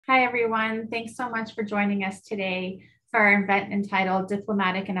Hi, everyone. Thanks so much for joining us today for our event entitled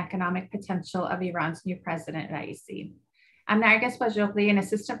Diplomatic and Economic Potential of Iran's New President, Raisi. I'm Narges Bajogli, an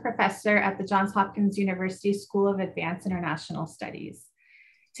assistant professor at the Johns Hopkins University School of Advanced International Studies.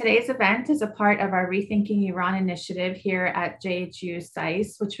 Today's event is a part of our Rethinking Iran initiative here at JHU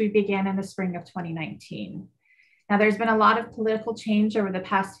SAIS, which we began in the spring of 2019. Now, there's been a lot of political change over the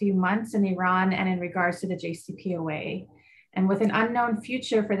past few months in Iran and in regards to the JCPOA. And with an unknown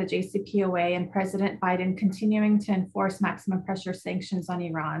future for the JCPOA and President Biden continuing to enforce maximum pressure sanctions on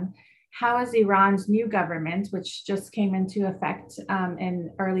Iran, how is Iran's new government, which just came into effect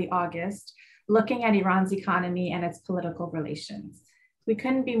in early August, looking at Iran's economy and its political relations? We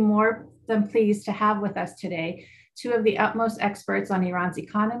couldn't be more than pleased to have with us today two of the utmost experts on Iran's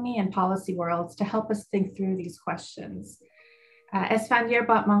economy and policy worlds to help us think through these questions. ESFANDYAR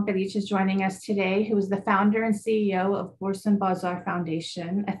BATMANGHELIDJ is joining us today, who is the founder and CEO of Bourse Bazaar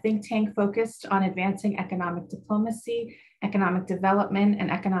Foundation, a think tank focused on advancing economic diplomacy, economic development,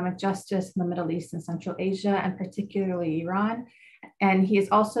 and economic justice in the Middle East and Central Asia, and particularly Iran. And he is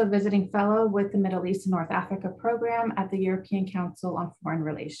also a visiting fellow with the Middle East and North Africa program at the European Council on Foreign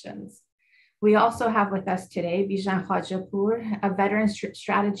Relations. We also have with us today BIJAN KHAJEHPOUR, a veteran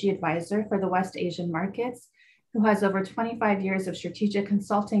strategy advisor for the West Asian markets, who has over 25 years of strategic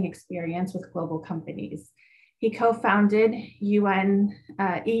consulting experience with global companies. He co-founded EUNEPA,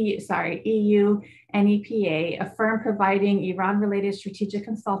 a firm providing Iran-related strategic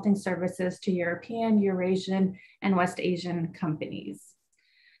consulting services to European, Eurasian, and West Asian companies.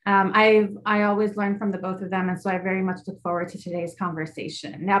 I always learn from the both of them, and so I very much look forward to today's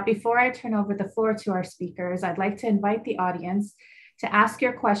conversation. Now, before I turn over the floor to our speakers, I'd like to invite the audience to ask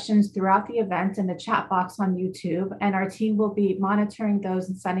your questions throughout the event in the chat box on YouTube, and our team will be monitoring those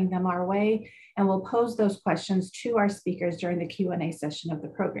and sending them our way, and we'll pose those questions to our speakers during the Q&A session of the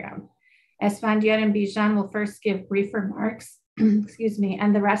program. ESFANDYAR and BIJAN will first give brief remarks, excuse me,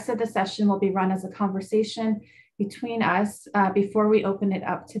 and the rest of the session will be run as a conversation between us before we open it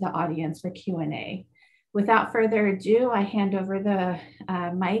up to the audience for Q&A. Without further ado, I hand over the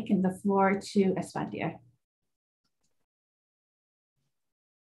mic and the floor to ESFANDYAR.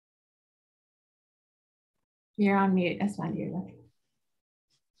 You're on mute, ESFANDYAR.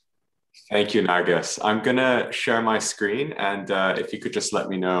 Thank you, Narges. I'm gonna share my screen, and if you could just let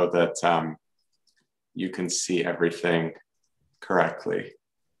me know that you can see everything correctly.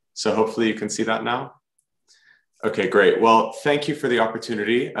 So hopefully you can see that now. Okay, great. Well, thank you for the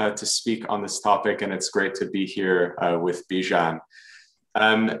opportunity to speak on this topic, and it's great to be here with BIJAN.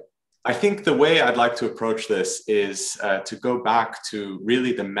 I think the way I'd like to approach this is to go back to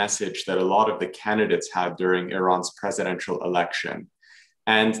really the message that a lot of the candidates had during Iran's presidential election.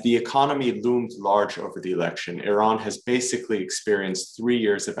 And the economy loomed large over the election. Iran has basically experienced 3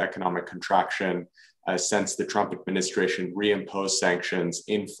 years of economic contraction since the Trump administration reimposed sanctions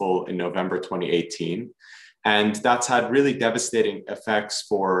in full in November 2018. And that's had really devastating effects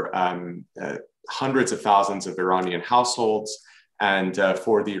for hundreds of thousands of Iranian households, and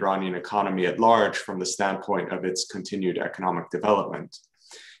for the Iranian economy at large from the standpoint of its continued economic development.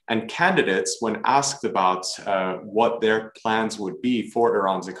 And candidates, when asked about what their plans would be for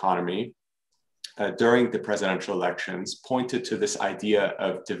Iran's economy during the presidential elections, pointed to this idea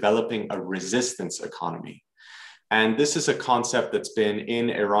of developing a resistance economy. And this is a concept that's been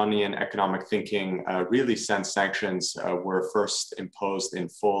in Iranian economic thinking really since sanctions were first imposed in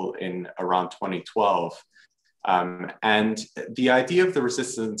full in around 2012. And the idea of the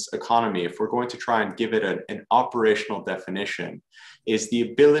resistance economy, if we're going to try and give it an operational definition, is the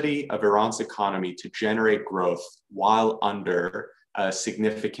ability of Iran's economy to generate growth while under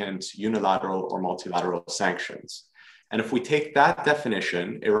significant unilateral or multilateral sanctions. And if we take that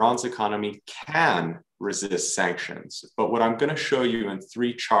definition, Iran's economy can resist sanctions. But what I'm going to show you in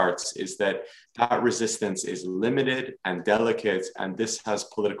 3 charts is that that resistance is limited and delicate, and this has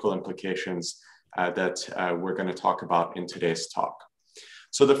political implications that we're going to talk about in today's talk.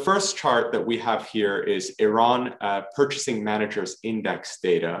 So the first chart that we have here is Iran Purchasing Managers Index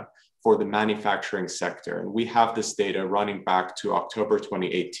data for the manufacturing sector. And we have this data running back to October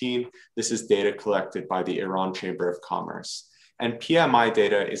 2018. This is data collected by the Iran Chamber of Commerce. And PMI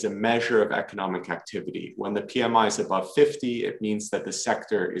data is a measure of economic activity. When the PMI is above 50, it means that the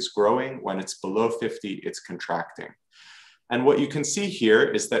sector is growing. When it's below 50, it's contracting. And what you can see here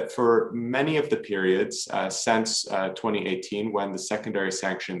is that for many of the periods since 2018, when the secondary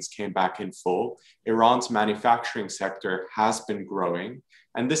sanctions came back in full, Iran's manufacturing sector has been growing.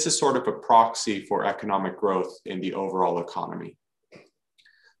 And this is sort of a proxy for economic growth in the overall economy.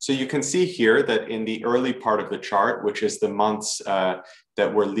 So you can see here that in the early part of the chart, which is the months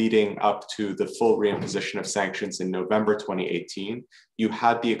that were leading up to the full reimposition of sanctions in November 2018, you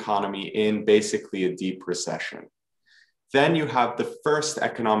had the economy in basically a deep recession. Then you have the first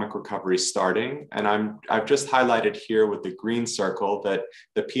economic recovery starting, and I've just highlighted here with the green circle that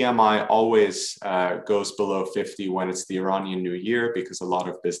the PMI always goes below 50 when it's the Iranian New Year, because a lot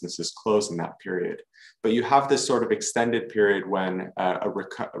of businesses close in that period. But you have this sort of extended period when a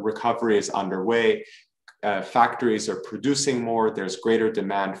recovery is underway. Factories are producing more, there's greater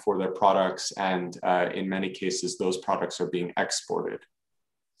demand for their products, and in many cases, those products are being exported.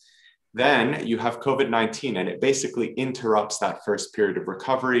 Then you have COVID-19, and it basically interrupts that first period of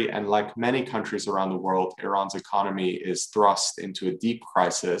recovery. And like many countries around the world, Iran's economy is thrust into a deep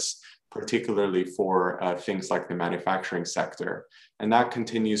crisis, particularly for things like the manufacturing sector. And that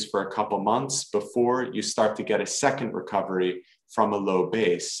continues for a couple months before you start to get a second recovery from a low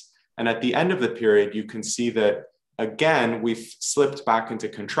base. And at the end of the period, you can see that, again, we've slipped back into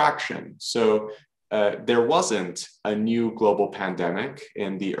contraction. So there wasn't a new global pandemic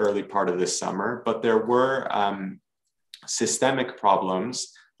in the early part of this summer, but there were systemic problems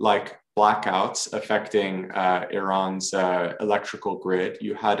like blackouts affecting Iran's electrical grid.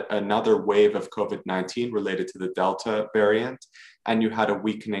 You had another wave of COVID-19 related to the Delta variant, and you had a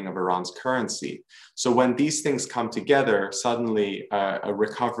weakening of Iran's currency. So when these things come together, suddenly a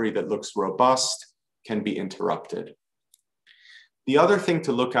recovery that looks robust can be interrupted. The other thing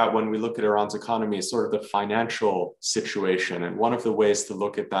to look at when we look at Iran's economy is sort of the financial situation. And one of the ways to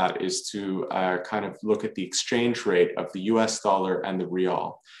look at that is to kind of look at the exchange rate of the US dollar and the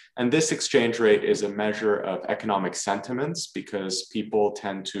rial. And this exchange rate is a measure of economic sentiments, because people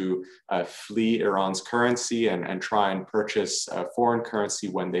tend to flee Iran's currency and try and purchase foreign currency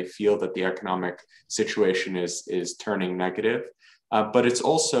when they feel that the economic situation is turning negative. But it's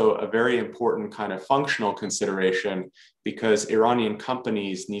also a very important kind of functional consideration, because Iranian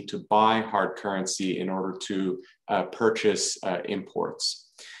companies need to buy hard currency in order to purchase imports.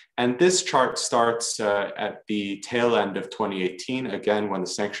 And this chart starts at the tail end of 2018, again, when the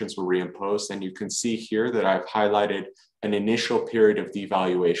sanctions were reimposed. And you can see here that I've highlighted an initial period of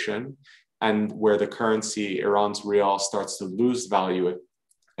devaluation, and where the currency, Iran's rial, starts to lose value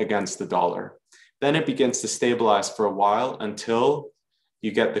against the dollar. Then it begins to stabilize for a while until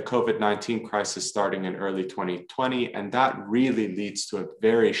you get the COVID-19 crisis starting in early 2020. And that really leads to a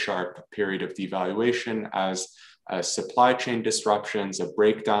very sharp period of devaluation as supply chain disruptions, a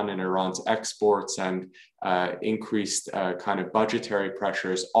breakdown in Iran's exports, and increased kind of budgetary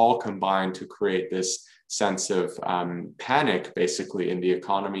pressures all combine to create this sense of panic, basically, in the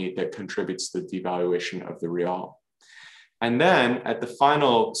economy that contributes to the devaluation of the rial. And then at the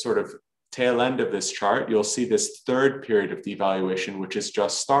final sort of tail end of this chart, you'll see this third period of devaluation, which is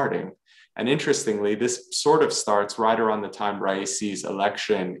just starting. And interestingly, this sort of starts right around the time Raisi's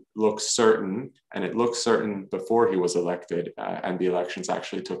election looks certain, and it looked certain before he was elected and the elections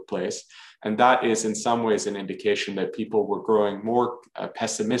actually took place. And that is in some ways an indication that people were growing more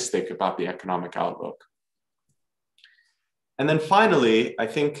pessimistic about the economic outlook. And then finally, I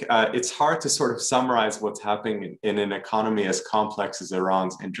think it's hard to sort of summarize what's happening in an economy as complex as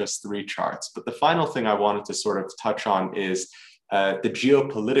Iran's in just 3 charts. But the final thing I wanted to sort of touch on is the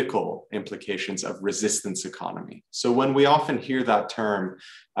geopolitical implications of resistance economy. So when we often hear that term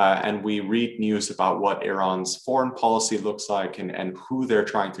and we read news about what Iran's foreign policy looks like and who they're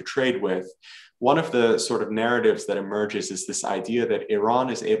trying to trade with, one of the sort of narratives that emerges is this idea that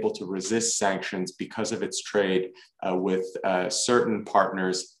Iran is able to resist sanctions because of its trade with certain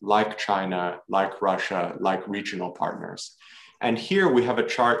partners like China, like Russia, like regional partners. And here we have a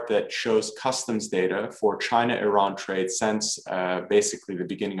chart that shows customs data for China-Iran trade since basically the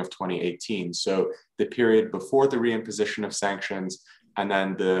beginning of 2018. So the period before the reimposition of sanctions, and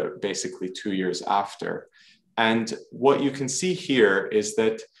then the basically 2 years after. And what you can see here is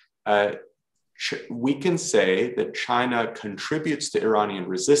that we can say that China contributes to Iranian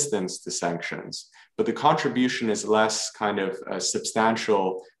resistance to sanctions, but the contribution is less kind of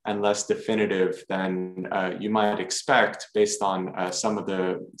substantial and less definitive than you might expect based on some of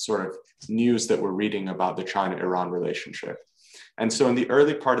the sort of news that we're reading about the China-Iran relationship. And so in the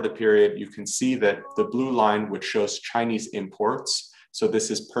early part of the period, you can see that the blue line, which shows Chinese imports, so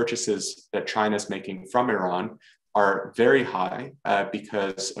this is purchases that China's making from Iran, are very high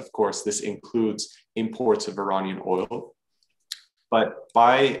because, of course, this includes imports of Iranian oil. But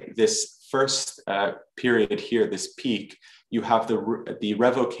by this first period here, this peak, you have the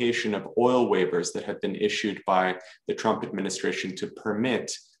revocation of oil waivers that had been issued by the Trump administration to permit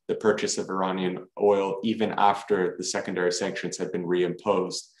the purchase of Iranian oil even after the secondary sanctions had been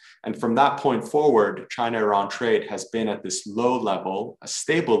reimposed. And from that point forward, China-Iran trade has been at this low level, a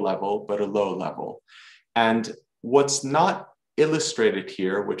stable level, but a low level. And what's not illustrated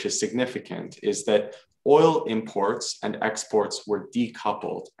here, which is significant, is that oil imports and exports were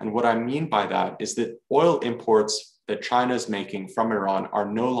decoupled. And what I mean by that is that oil imports that China is making from Iran are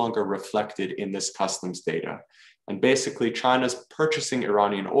no longer reflected in this customs data. And basically, China's purchasing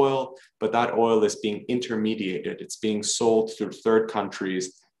Iranian oil, but that oil is being intermediated. It's being sold through third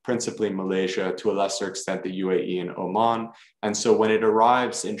countries, principally Malaysia, to a lesser extent, the UAE and Oman. And so when it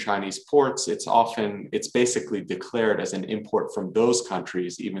arrives in Chinese ports, it's basically declared as an import from those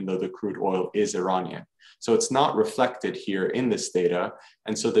countries, even though the crude oil is Iranian. So it's not reflected here in this data.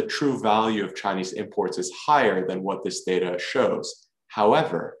 And so the true value of Chinese imports is higher than what this data shows.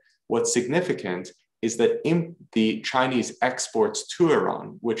 However, what's significant is that in the Chinese exports to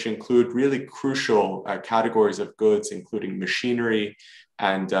Iran, which include really crucial categories of goods, including machinery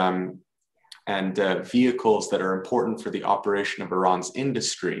and vehicles that are important for the operation of Iran's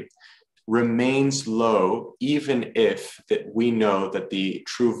industry, remains low, even if that we know that the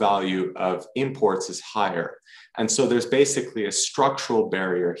true value of imports is higher. And so there's basically a structural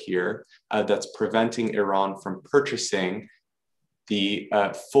barrier here that's preventing Iran from purchasing the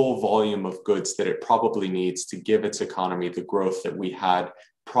full volume of goods that it probably needs to give its economy the growth that we had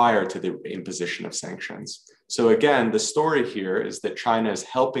prior to the imposition of sanctions. So again, the story here is that China is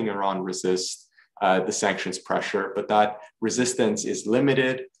helping Iran resist the sanctions pressure, but that resistance is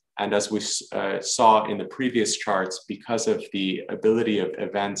limited. And as we saw in the previous charts, because of the ability of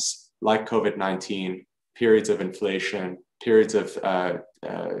events like COVID-19, periods of inflation, periods of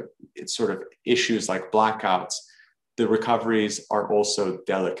sort of issues like blackouts, the recoveries are also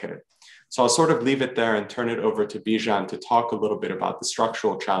delicate. So I'll sort of leave it there and turn it over to Bijan to talk a little bit about the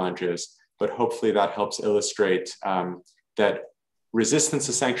structural challenges, but hopefully that helps illustrate that resistance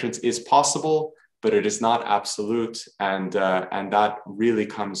to sanctions is possible, but it is not absolute. And that really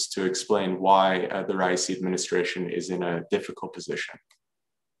comes to explain why the Raisi administration is in a difficult position.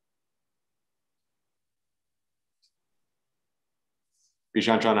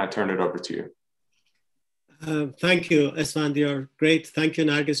 Bijan John, I turn it over to you. Thank you, Esfandyar. Great. Thank you,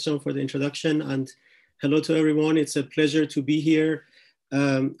 Nargis John, for the introduction. And hello to everyone. It's a pleasure to be here.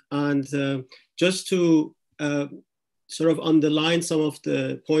 Just to sort of underline some of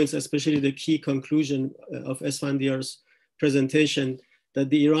the points, especially the key conclusion of Esfandyar's presentation,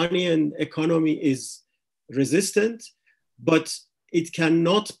 that the Iranian economy is resistant, but it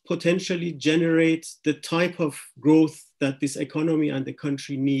cannot potentially generate the type of growth that this economy and the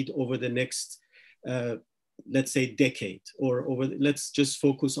country need over the next let's say decade, or let's just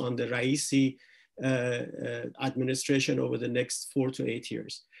focus on the Raisi administration over the next 4 to 8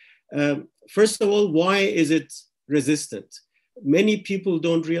 years. First of all, why is it resistant? Many people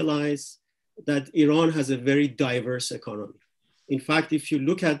don't realize that Iran has a very diverse economy. In fact, if you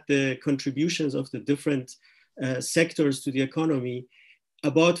look at the contributions of the different sectors to the economy,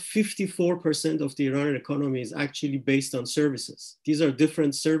 about 54% of the Iranian economy is actually based on services. These are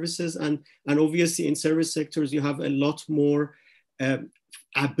different services, and obviously in service sectors, you have a lot more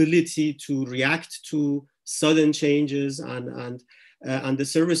ability to react to sudden changes, and the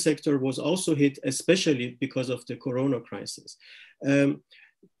service sector was also hit, especially because of the Corona crisis.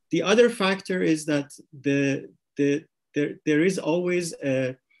 The other factor is that there is always,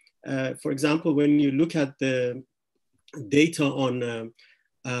 for example, when you look at the data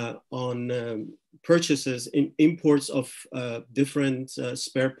on purchases in imports of different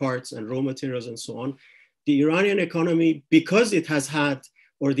spare parts and raw materials and so on, the Iranian economy, because it has had,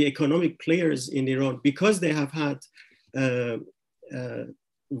 or the economic players in Iran, because they have had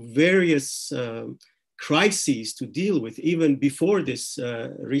various crises to deal with, even before this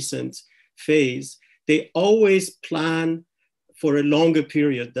recent phase, they always plan for a longer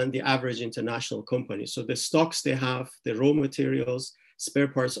period than the average international company. So the stocks they have, the raw materials, spare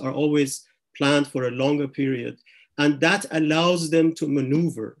parts are always planned for a longer period. And that allows them to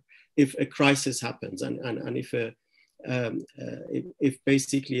maneuver if a crisis happens, and if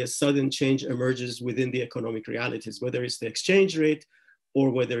basically a sudden change emerges within the economic realities, whether it's the exchange rate or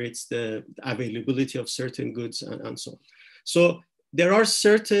whether it's the availability of certain goods and so on. So there are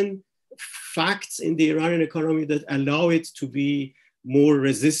certain facts in the Iranian economy that allow it to be more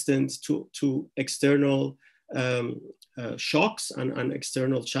resistant to external shocks and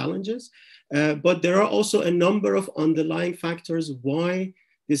external challenges. But there are also a number of underlying factors why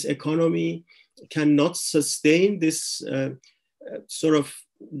this economy cannot sustain this sort of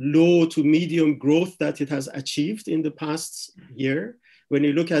low to medium growth that it has achieved in the past year. When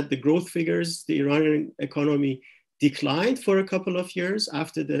you look at the growth figures, the Iranian economy declined for a couple of years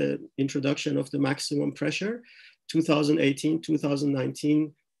after the introduction of the maximum pressure. 2018,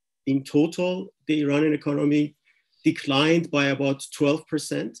 2019, in total, the Iranian economy declined by about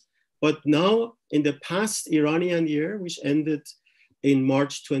 12%. But now, in the past Iranian year, which ended in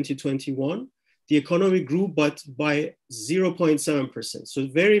March 2021, the economy grew but by 0.7%. So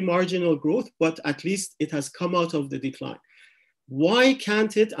very marginal growth, but at least it has come out of the decline. Why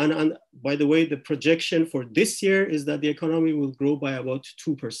can't it? And by the way, the projection for this year is that the economy will grow by about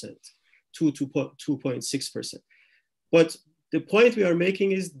 2%, 2 to 2.6%. But the point we are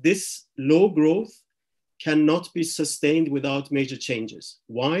making is this low growth cannot be sustained without major changes.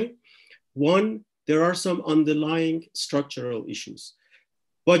 Why? One, there are some underlying structural issues.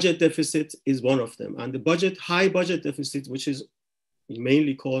 Budget deficit is one of them. And the high budget deficit, which is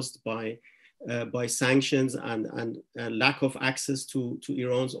mainly caused by sanctions and lack of access to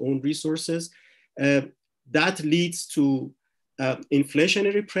Iran's own resources, that leads to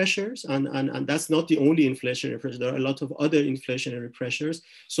inflationary pressures, and that's not the only inflationary pressure. There are a lot of other inflationary pressures,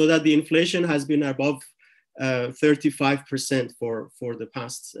 so that the inflation has been above 35% for the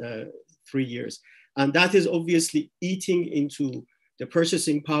past 3 years. And that is obviously eating into the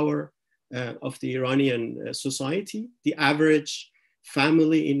purchasing power of the Iranian society. The average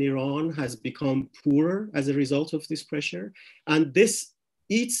family in Iran has become poorer as a result of this pressure. And this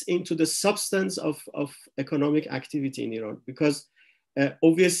eats into the substance of economic activity in Iran, because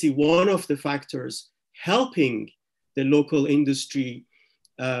obviously one of the factors helping the local industry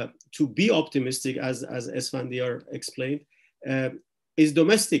to be optimistic, as ESFANDYAR explained, is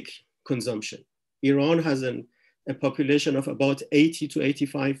domestic consumption. Iran has a population of about 80 to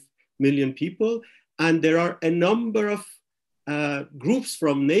 85 million people, and there are a number of groups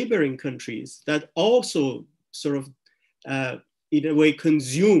from neighboring countries that also sort of, in a way,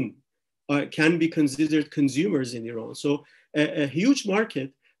 consume, can be considered consumers in Iran. So a huge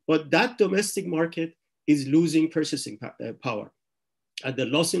market, but that domestic market is losing purchasing power. And the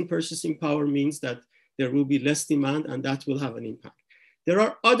loss in purchasing power means that there will be less demand, and that will have an impact. There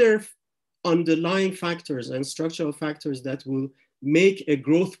are other underlying factors and structural factors that will make a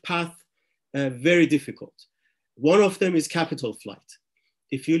growth path very difficult. One of them is capital flight.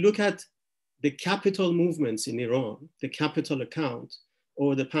 If you look at the capital movements in Iran, the capital account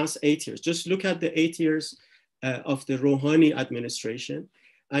over the past 8 years, just look at the 8 years of the Rouhani administration,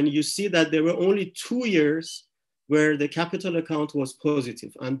 and you see that there were only 2 years where the capital account was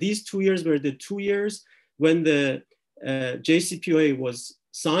positive. And these 2 years were the 2 years when the JCPOA was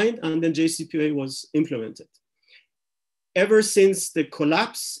signed and then JCPOA was implemented. Ever since the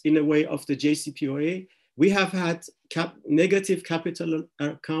collapse, in a way, of the JCPOA, we have had negative capital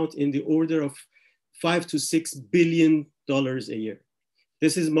account in the order of $5 to $6 billion a year.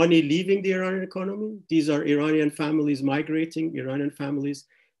 This is money leaving the Iranian economy. These are Iranian families migrating, Iranian families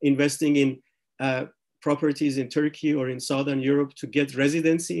investing in properties in Turkey or in Southern Europe to get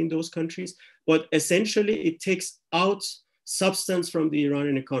residency in those countries. But essentially, it takes out substance from the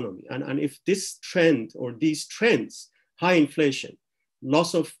Iranian economy. And if this trend or these trends, high inflation,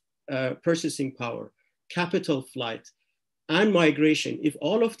 loss of purchasing power, capital flight, and migration, if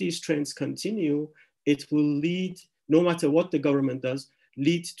all of these trends continue, it will lead, no matter what the government does,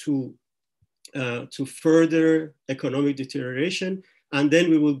 lead to further economic deterioration. And then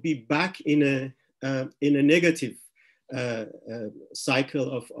we will be back in a negative cycle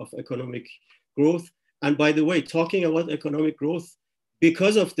of economic growth. And by the way, talking about economic growth,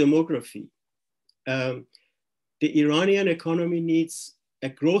 because of demography, the Iranian economy needs a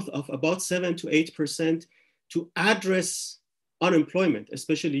growth of about 7 to 8% to address unemployment,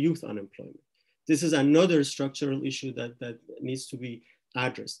 especially youth unemployment. This is another structural issue that needs to be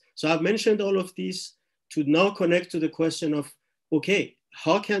addressed. So I've mentioned all of these to now connect to the question of, okay,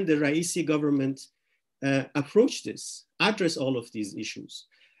 how can the Raisi government approach this, address all of these issues?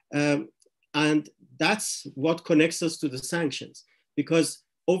 And that's what connects us to the sanctions, because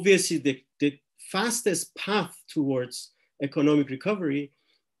obviously the fastest path towards economic recovery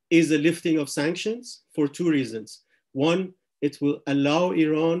is the lifting of sanctions for 2 reasons. One, it will allow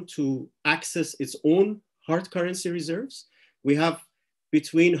Iran to access its own hard currency reserves. We have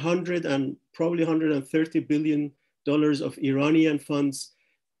between 100 and probably $130 billion of Iranian funds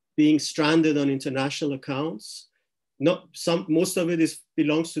being stranded on international accounts. Most of it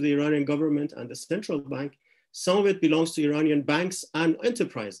belongs to the Iranian government and the central bank. Some of it belongs to Iranian banks and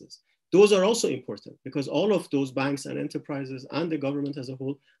enterprises. Those are also important because all of those banks and enterprises and the government as a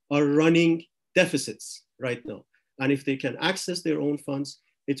whole are running deficits right now. And if they can access their own funds,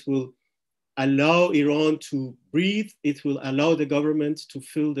 it will allow Iran to breathe. It will allow the government to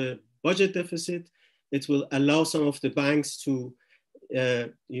fill the budget deficit. it will allow some of the banks to,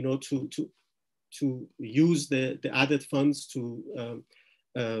 to use the added funds to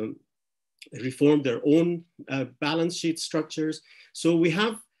reform their own balance sheet structures. So we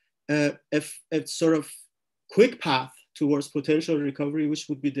have a sort of quick path towards potential recovery, which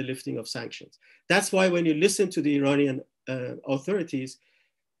would be the lifting of sanctions. That's why when you listen to the Iranian authorities,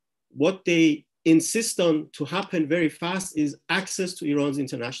 what they insist on to happen very fast is access to Iran's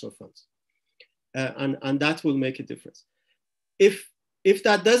international funds. And that will make a difference. If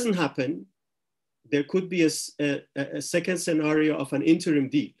that doesn't happen, there could be a second scenario of an interim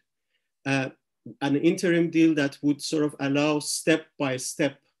deal. An interim deal that would sort of allow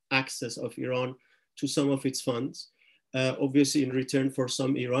step-by-step access of Iran to some of its funds, obviously in return for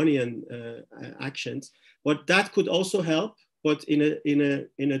some Iranian actions. But that could also help, but in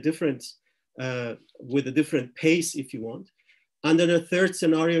a different, with a different pace, if you want. And then a third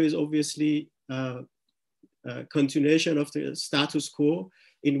scenario is obviously continuation of the status quo,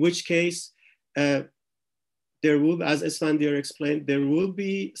 in which case there will, as ESFANDYAR explained, there will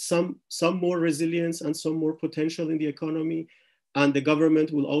be some more resilience and some more potential in the economy. And the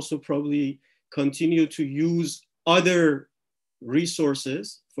government will also probably continue to use other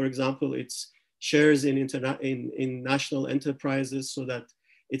resources, for example, its shares in national enterprises so that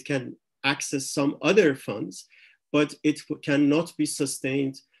it can access some other funds, but it cannot be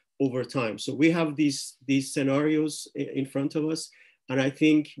sustained over time. So we have these scenarios in front of us. And I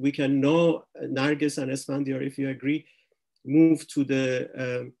think we can now, Nargis and ESFANDYAR, if you agree, move to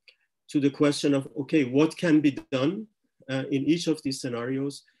the question of, okay, what can be done in each of these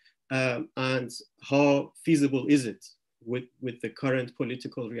scenarios, and how feasible is it with the current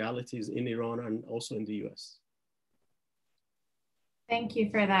political realities in Iran and also in the US? Thank you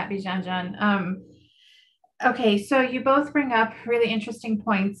for that, BIJAN. Okay, so you both bring up really interesting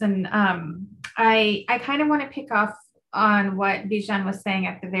points, and I kind of want to pick off on what BIJAN was saying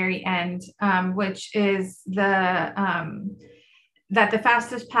at the very end, which is that the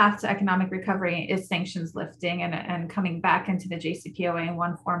fastest path to economic recovery is sanctions lifting and coming back into the JCPOA in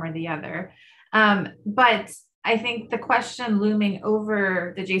one form or the other. But I think the question looming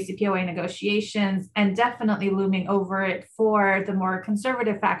over the JCPOA negotiations, and definitely looming over it for the more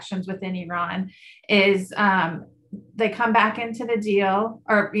conservative factions within Iran, is they come back into the deal,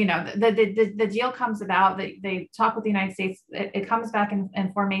 or the deal comes about. They talk with the United States. It comes back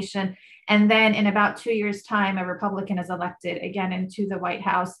in formation, and then in about 2 years' time, a Republican is elected again into the White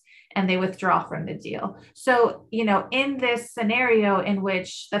House, and they withdraw from the deal. So, in this scenario in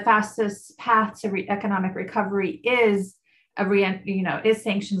which the fastest path to economic recovery is is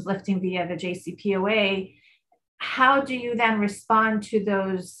sanctions lifting via the JCPOA, how do you then respond to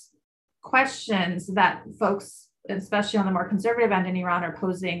those questions that folks, especially on the more conservative end in Iran, are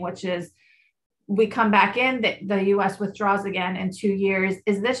posing, which is, we come back in, the US withdraws again in 2 years.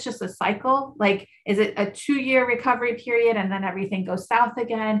 Is this just a cycle? Like, is it a 2-year recovery period and then everything goes south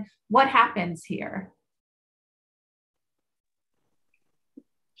again? What happens here?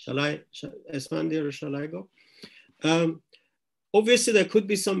 Shall I, ESFANDYAR, or shall I go? Obviously, there could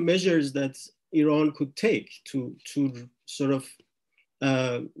be some measures that Iran could take to sort of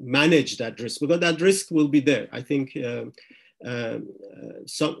manage that risk, because that risk will be there. I think, and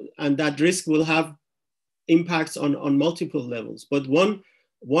that risk will have impacts on multiple levels. But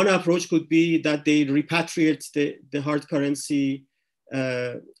one approach could be that they repatriate the hard currency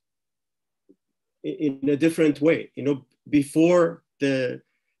in a different way. Before the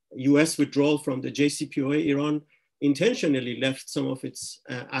US withdrawal from the JCPOA, Iran intentionally left some of its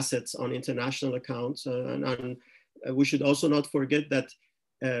assets on international accounts. And we should also not forget that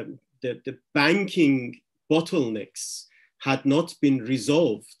the banking bottlenecks had not been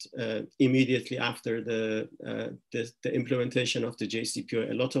resolved immediately after the implementation of the JCPOA.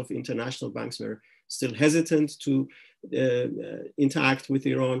 A lot of international banks were still hesitant to interact with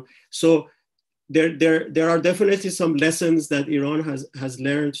Iran. So there are definitely some lessons that Iran has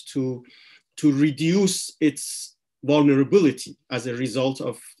learned to reduce its vulnerability as a result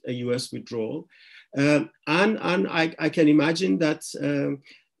of a US withdrawal. And I can imagine that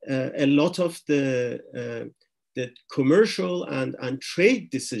a lot of the commercial and trade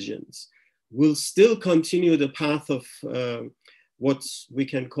decisions will still continue the path of what we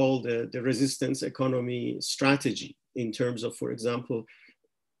can call the resistance economy strategy, in terms of, for example,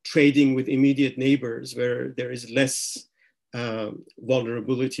 trading with immediate neighbors where there is less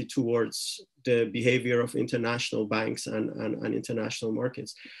vulnerability towards the behavior of international banks and international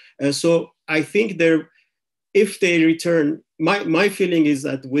markets. So I think if they return, my feeling is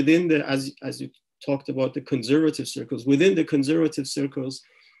that within as you talked about the conservative circles, within the conservative circles,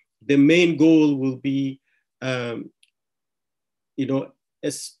 the main goal will be,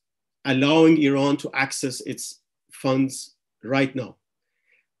 allowing Iran to access its funds right now.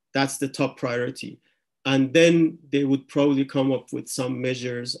 That's the top priority. And then they would probably come up with some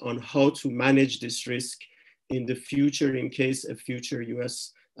measures on how to manage this risk in the future in case a future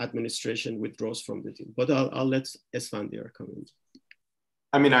US administration withdraws from the deal. But I'll let Esfandyar come in.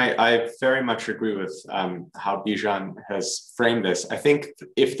 I mean, I very much agree with how BIJAN has framed this. I think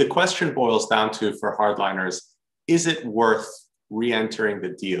if the question boils down to, for hardliners, is it worth re-entering the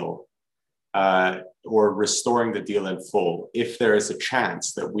deal or restoring the deal in full if there is a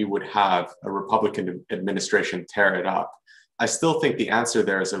chance that we would have a Republican administration tear it up? I still think the answer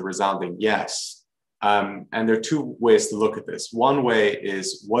there is a resounding yes. And there are two ways to look at this. One way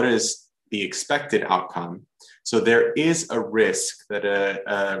is, what is the expected outcome? So there is a risk that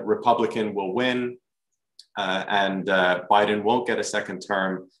a Republican will win and Biden won't get a second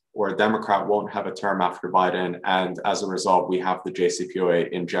term, or a Democrat won't have a term after Biden. And as a result, we have the JCPOA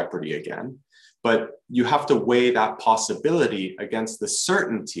in jeopardy again. But you have to weigh that possibility against the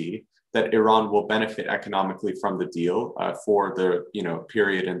certainty that Iran will benefit economically from the deal for the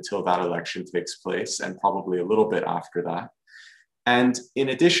period until that election takes place, and probably a little bit after that. And in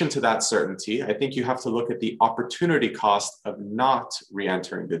addition to that certainty, I think you have to look at the opportunity cost of not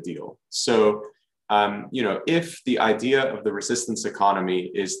re-entering the deal. So, if the idea of the resistance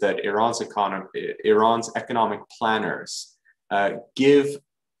economy is that Iran's economic planners give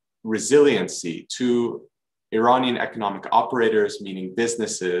resiliency to Iranian economic operators, meaning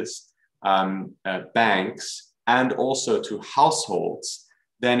businesses, banks, and also to households,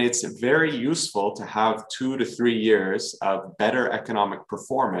 then it's very useful to have 2 to 3 years of better economic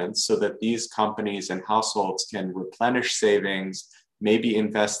performance so that these companies and households can replenish savings, maybe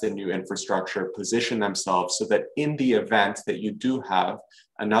invest in new infrastructure, position themselves so that in the event that you do have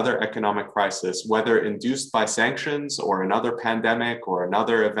another economic crisis, whether induced by sanctions or another pandemic or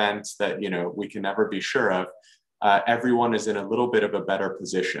another event that we can never be sure of, everyone is in a little bit of a better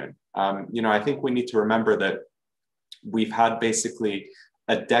position. I think we need to remember that we've had basically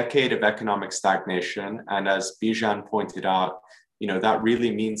a decade of economic stagnation. And as BIJAN pointed out, that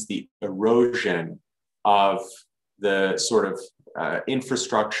really means the erosion of the sort of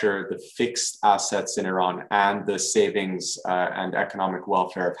infrastructure, the fixed assets in Iran, and the savings and economic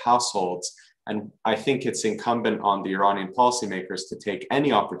welfare of households. And I think it's incumbent on the Iranian policymakers to take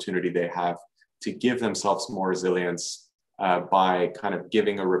any opportunity they have to give themselves more resilience by kind of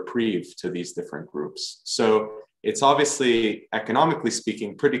giving a reprieve to these different groups. So it's obviously, economically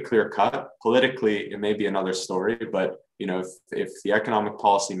speaking, pretty clear cut. Politically, it may be another story, but if the economic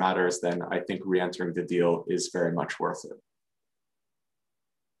policy matters, then I think re-entering the deal is very much worth it.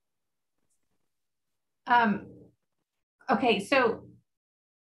 Okay, so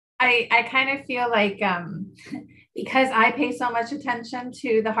I kind of feel like because I pay so much attention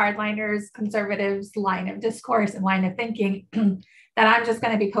to the hardliners, conservatives line of discourse and line of thinking, that I'm just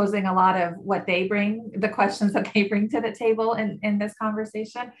going to be posing a lot of what they bring, the questions that they bring to the table in this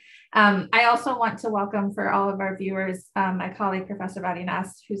conversation. I also want to welcome, for all of our viewers, my colleague, Professor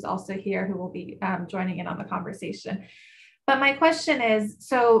Badinas, who's also here, who will be joining in on the conversation. But my question is,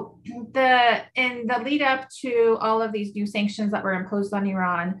 so in the lead up to all of these new sanctions that were imposed on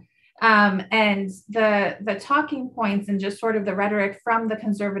Iran, and the talking points and just sort of the rhetoric from the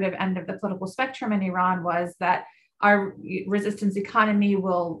conservative end of the political spectrum in Iran was that our resistance economy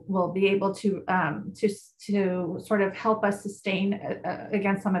will be able to sort of help us sustain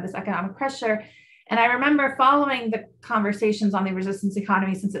against some of this economic pressure. And I remember following the conversations on the resistance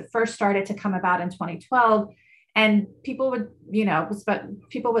economy since it first started to come about in 2012. And people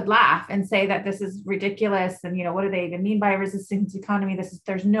would laugh and say that this is ridiculous. And, what do they even mean by a resistance economy?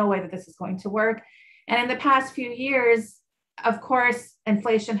 There's no way that this is going to work. And in the past few years, of course,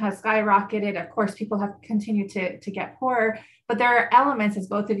 inflation has skyrocketed. Of course, people have continued to get poorer. But there are elements, as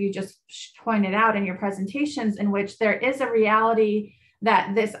both of you just pointed out in your presentations, in which there is a reality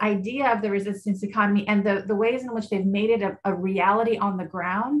that this idea of the resistance economy and the ways in which they've made it a reality on the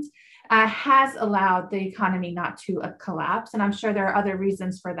ground has allowed the economy not to collapse. And I'm sure there are other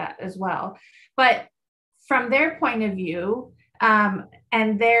reasons for that as well. But from their point of view,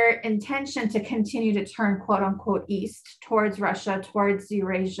 and their intention to continue to turn, quote unquote, east towards Russia, towards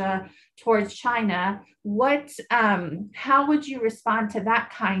Eurasia, towards China, how would you respond to that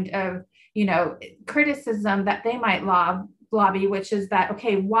kind of, criticism that they might lobby, which is that,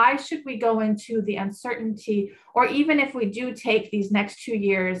 okay, why should we go into the uncertainty, or even if we do take these next 2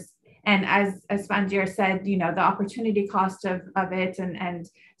 years, and as Esfandyar said, the opportunity cost of it and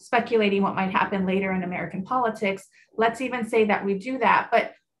speculating what might happen later in American politics, let's even say that we do that.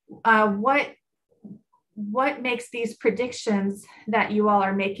 But what makes these predictions that you all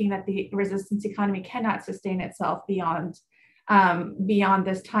are making that the resistance economy cannot sustain itself beyond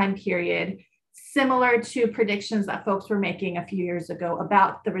this time period, similar to predictions that folks were making a few years ago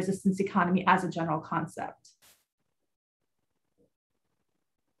about the resistance economy as a general concept?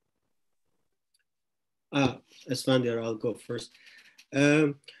 Esfandyar, I'll go first.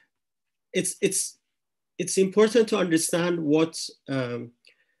 It's important to understand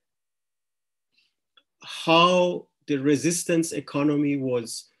how the resistance economy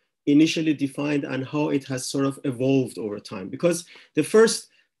was initially defined and how it has sort of evolved over time. Because the first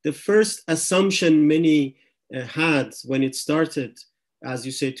assumption many had when it started, as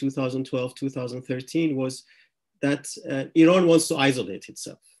you say, 2012, 2013, was that Iran wants to isolate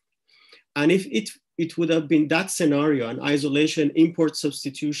itself. And if it would have been that scenario, an isolation, import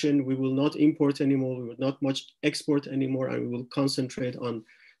substitution, we will not import anymore, we will not much export anymore, and we will concentrate on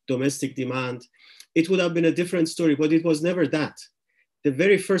domestic demand, it would have been a different story, but it was never that. The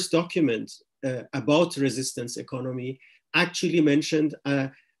very first document about resistance economy actually mentioned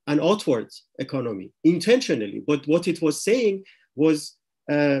an outward economy intentionally, but what it was saying was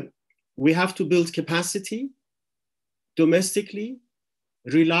we have to build capacity domestically,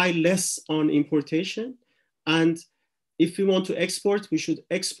 rely less on importation, and if we want to export, we should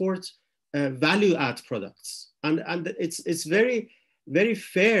export value-add products. And it's very, very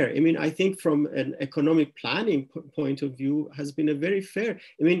fair. I mean, I think from an economic planning point of view has been a very fair.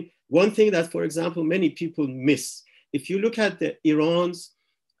 I mean, one thing that, for example, many people miss, if you look at Iran's,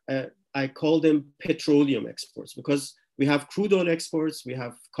 I call them petroleum exports, because we have crude oil exports, we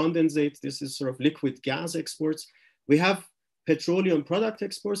have condensate, this is sort of liquid gas exports, we have petroleum product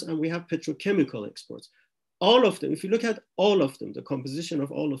exports, and we have petrochemical exports. All of them, if you look at all of them, the composition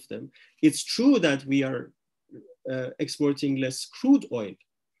of all of them, it's true that we are exporting less crude oil,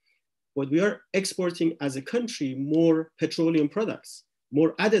 but we are exporting as a country more petroleum products,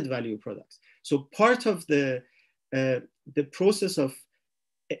 more added value products. So part of the process of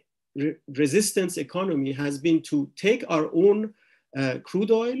resistance economy has been to take our own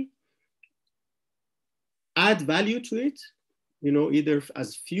crude oil, add value to it, you know, either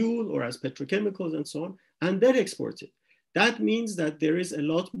as fuel or as petrochemicals and so on, and then export it. That means that there is a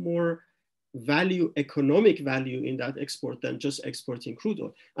lot more value, economic value in that export than just exporting crude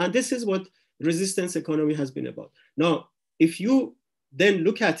oil. And this is what resistance economy has been about. Now, if you then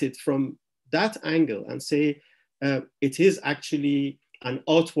look at it from that angle and say it is actually an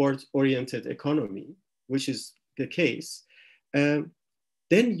outward oriented economy, which is the case, then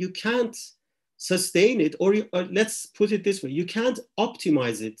you can't sustain it, or let's put it this way, you can't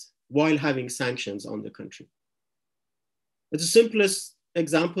optimize it while having sanctions on the country. But the simplest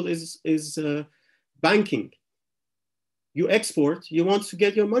example is banking. You export, you want to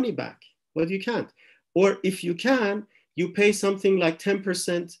get your money back, but you can't. Or if you can, you pay something like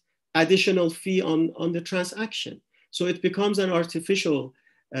 10% additional fee on the transaction. So it becomes an artificial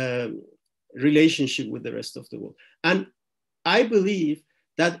relationship with the rest of the world. And I believe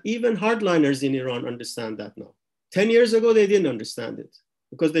that even hardliners in Iran understand that now. 10 years ago, they didn't understand it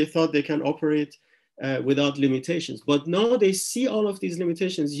because they thought they can operate without limitations. But now they see all of these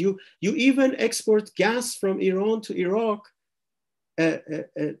limitations. You even export gas from Iran to Iraq,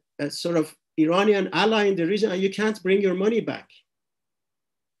 a sort of Iranian ally in the region, and you can't bring your money back.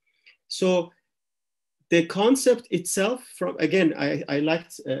 So the concept itself, from again, I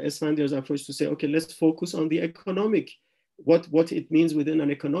liked Esfandyar's approach to say, okay, let's focus on the economic, what it means within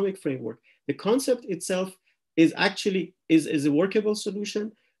an economic framework. The concept itself is actually is a workable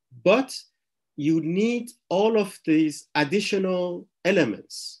solution, but you need all of these additional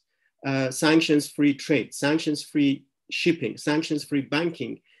elements, sanctions-free trade, sanctions-free shipping, sanctions-free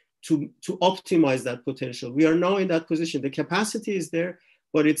banking, to optimize that potential. We are now in that position. The capacity is there,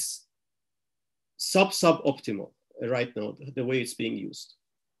 but it's suboptimal right now, the way it's being used.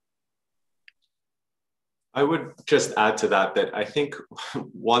 I would just add to that, that I think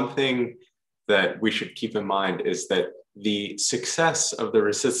one thing that we should keep in mind is that the success of the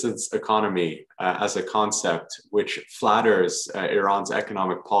resistance economy as a concept, which flatters Iran's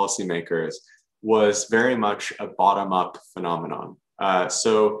economic policymakers, was very much a bottom-up phenomenon.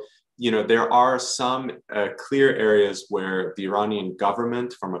 So, you know, there are some clear areas where the Iranian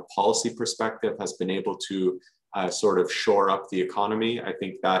government, from a policy perspective, has been able to sort of shore up the economy. I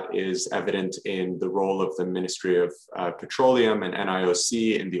think that is evident in the role of the Ministry of Petroleum and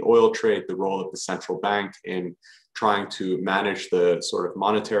NIOC in the oil trade, the role of the central bank in trying to manage the sort of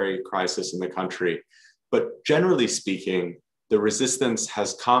monetary crisis in the country. But generally speaking, the resistance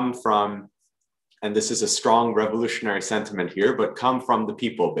has come from and this is a strong revolutionary sentiment here, but come from the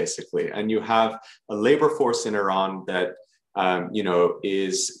people basically. And you have a labor force in Iran that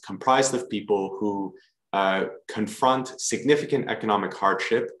is comprised of people who confront significant economic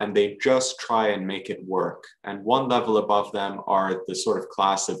hardship, and they just try and make it work. And one level above them are the sort of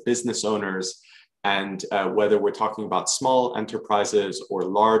class of business owners, and whether we're talking about small enterprises or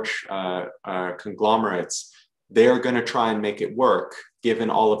large conglomerates, they're going to try and make it work given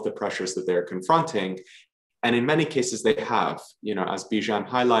all of the pressures that they're confronting. And in many cases they have, as BIJAN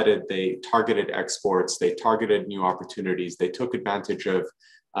highlighted, they targeted exports, they targeted new opportunities, they took advantage of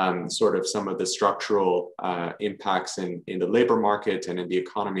sort of some of the structural impacts in the labor market and in the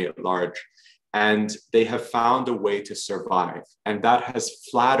economy at large. And they have found a way to survive. And that has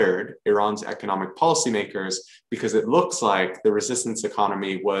flattered Iran's economic policymakers, because it looks like the resistance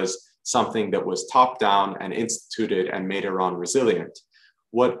economy was something that was top down and instituted and made Iran resilient.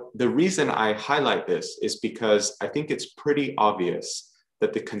 The reason I highlight this is because I think it's pretty obvious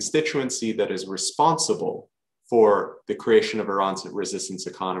that the constituency that is responsible for the creation of Iran's resistance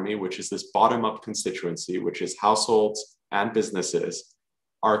economy, which is this bottom-up constituency, which is households and businesses,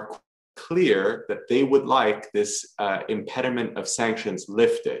 are clear that they would like this impediment of sanctions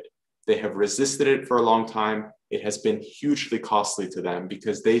lifted. They have resisted it for a long time. It has been hugely costly to them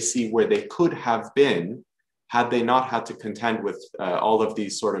because they see where they could have been had they not had to contend with all of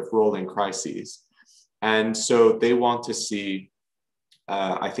these sort of rolling crises. And so they want to see,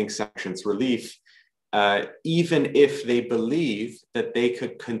 I think, sanctions relief, even if they believe that they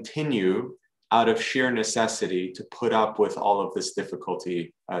could continue out of sheer necessity to put up with all of this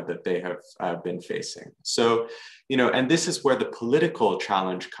difficulty that they have been facing. So, and this is where the political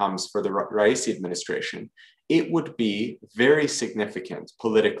challenge comes for the Raisi administration. It would be very significant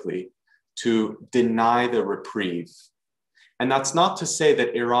politically to deny the reprieve. And that's not to say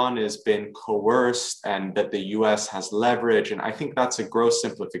that Iran has been coerced and that the US has leverage. And I think that's a gross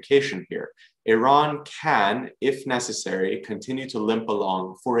simplification here. Iran can, if necessary, continue to limp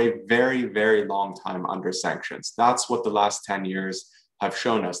along for a very, very long time under sanctions. That's what the last 10 years have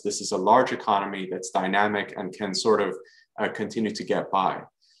shown us. This is a large economy that's dynamic and can sort of continue to get by.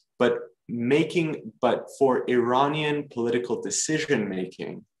 But for Iranian political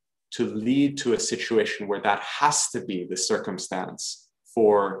decision-making to lead to a situation where that has to be the circumstance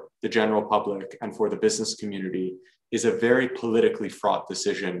for the general public and for the business community is a very politically fraught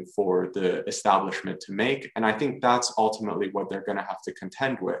decision for the establishment to make. And I think that's ultimately what they're going to have to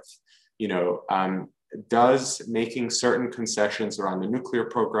contend with. Does making certain concessions around the nuclear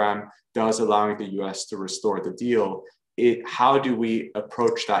program, does allowing the US to restore the deal, how do we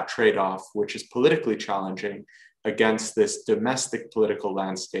approach that trade-off, which is politically challenging, against this domestic political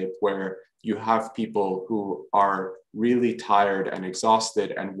landscape where you have people who are really tired and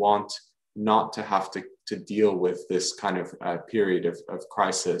exhausted and want not to have to deal with this kind of period of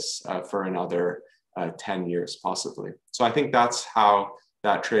crisis for another 10 years possibly. So I think that's how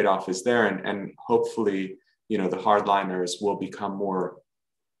that trade-off is there. And hopefully, the hardliners will become more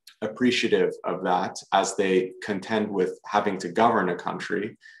appreciative of that as they contend with having to govern a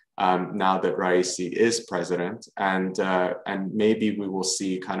country now that Raisi is president, and maybe we will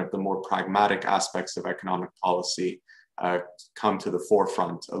see kind of the more pragmatic aspects of economic policy come to the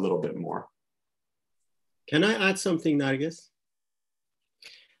forefront a little bit more. Can I add something, Nargis?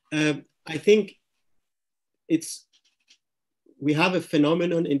 I think we have a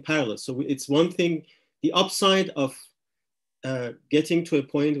phenomenon in parallel. So it's one thing, the upside of getting to a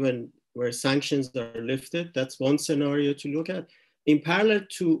point where sanctions are lifted, that's one scenario to look at. In parallel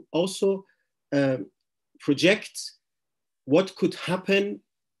to also project what could happen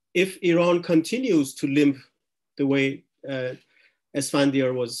if Iran continues to limp the way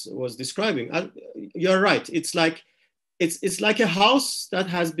ESFANDYAR was describing. You're right. It's like a house that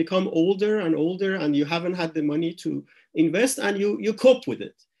has become older and older, and you haven't had the money to invest, and you cope with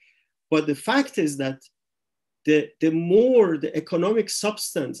it. But the fact is that the more the economic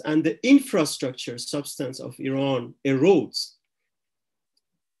substance and the infrastructure substance of Iran erodes,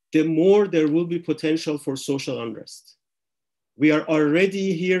 the more there will be potential for social unrest. We are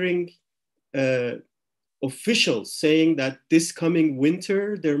already hearing officials saying that this coming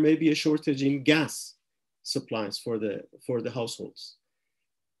winter, there may be a shortage in gas supplies for the households.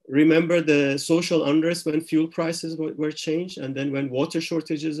 Remember the social unrest when fuel prices were changed, and then when water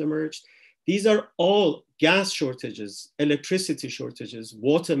shortages emerged. These are all gas shortages, electricity shortages,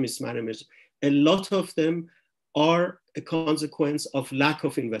 water mismanagement. A lot of them are a consequence of lack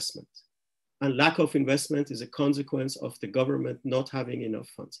of investment. And lack of investment is a consequence of the government not having enough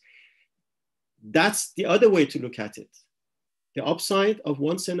funds. That's the other way to look at it. the upside of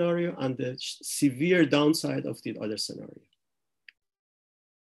one scenario and the severe downside of the other scenario.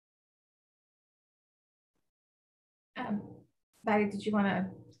 Barry, did you want to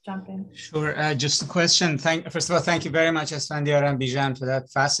jump in? Sure. Just a question. First of all, thank you very much, ESFANDYAR and BIJAN, for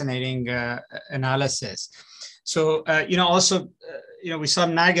that fascinating analysis. So, we saw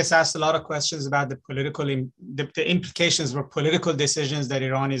Nargis asked a lot of questions about the implications for political decisions that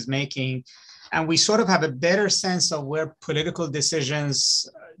Iran is making. And we sort of have a better sense of where political decisions,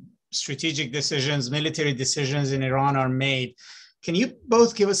 strategic decisions, military decisions in Iran are made. Can you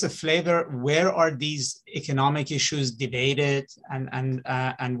both give us a flavor? Where are these economic issues debated,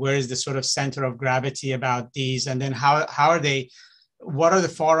 and where is the sort of center of gravity about these? And then how are they? What are the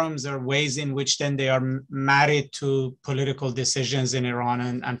forums or ways in which then they are married to political decisions in Iran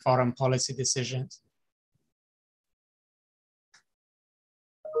and foreign policy decisions?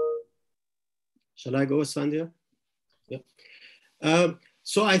 Shall I go, ESFANDYAR? Yeah.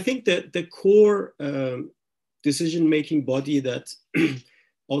 So I think that the core decision-making body that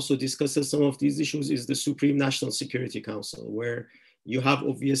also discusses some of these issues is the Supreme National Security Council, where you have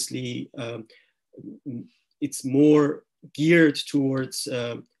obviously, it's more geared towards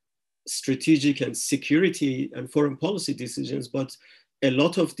strategic and security and foreign policy decisions, but a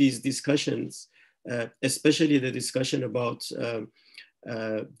lot of these discussions, especially the discussion about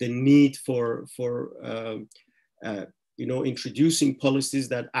the need for introducing policies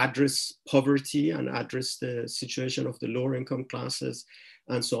that address poverty and address the situation of the lower income classes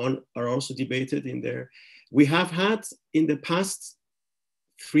and so on, are also debated in there. We have had in the past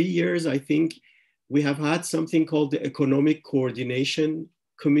 3 years, I think, we have had something called the Economic Coordination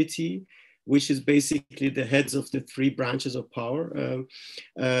Committee, which is basically the heads of the 3 branches of power,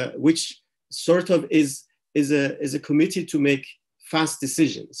 which sort of is a committee to make fast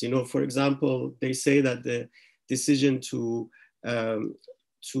decisions. For example, they say that the decision to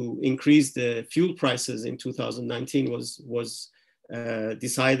increase the fuel prices in 2019 was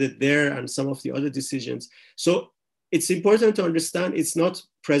decided there, and some of the other decisions. So it's important to understand it's not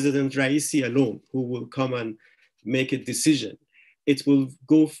President Raisi alone who will come and make a decision. It will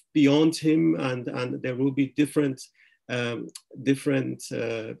go beyond him, and there will be different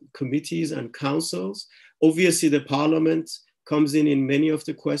committees and councils. Obviously, the parliament comes in many of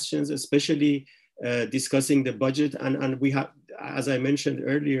the questions, especially discussing the budget. And we have, as I mentioned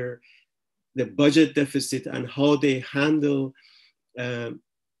earlier, the budget deficit and how they handle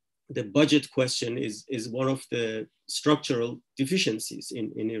the budget question is one of the structural deficiencies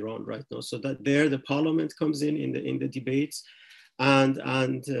in Iran right now. So that there the parliament comes in the debates,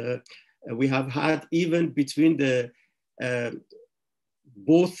 and we have had, even between the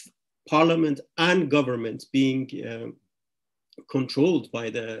both parliament and government being controlled by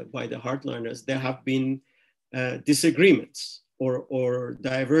the hardliners, there have been disagreements or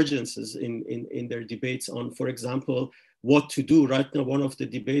divergences in their debates on, for example, what to do. Right now, one of the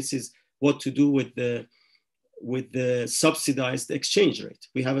debates is what to do with the subsidized exchange rate.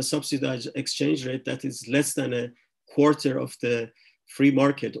 We have a subsidized exchange rate that is less than a quarter of the free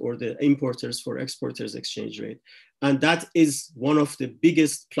market or the importers for exporters exchange rate. And that is one of the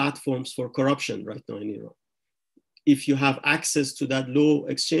biggest platforms for corruption right now in Iran. If you have access to that low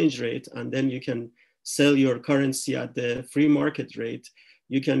exchange rate and then you can sell your currency at the free market rate,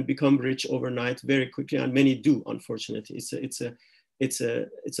 you can become rich overnight very quickly, and many do, unfortunately. It's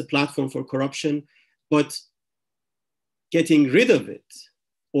a platform for corruption, but getting rid of it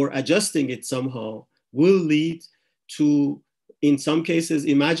or adjusting it somehow will lead to, in some cases,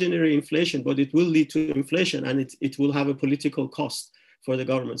 imaginary inflation, but it will lead to inflation, and it will have a political cost for the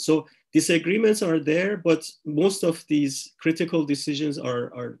government. So disagreements are there, but most of these critical decisions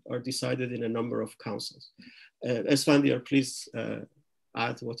are decided in a number of councils. ESFANDYAR, please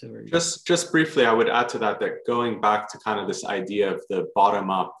add whatever. Just briefly, I would add to that going back to kind of this idea of the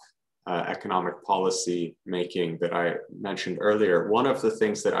bottom-up economic policy making that I mentioned earlier, one of the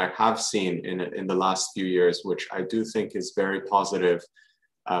things that I have seen in the last few years, which I do think is very positive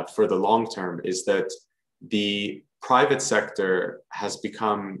for the long term, is that the private sector has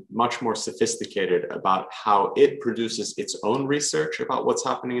become much more sophisticated about how it produces its own research about what's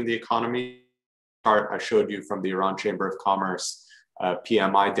happening in the economy. I showed you from the Iran Chamber of Commerce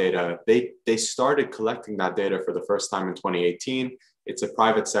PMI data. They started collecting that data for the first time in 2018. It's a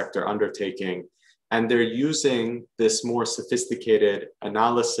private sector undertaking, and they're using this more sophisticated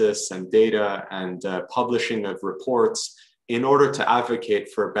analysis and data and publishing of reports in order to advocate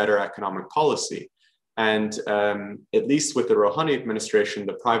for better economic policy. And at least with the Rouhani administration,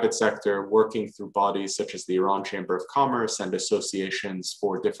 the private sector, working through bodies such as the Iran Chamber of Commerce and associations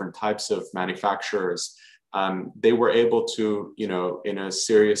for different types of manufacturers, they were able to, in a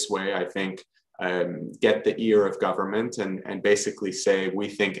serious way, I think, get the ear of government and basically say, we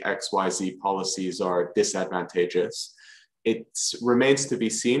think XYZ policies are disadvantageous. It remains to be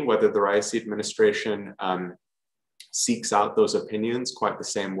seen whether the Raisi administration seeks out those opinions quite the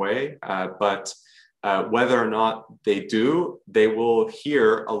same way, but whether or not they do, they will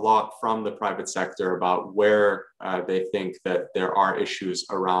hear a lot from the private sector about where they think that there are issues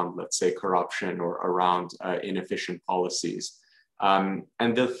around, let's say, corruption or around inefficient policies. And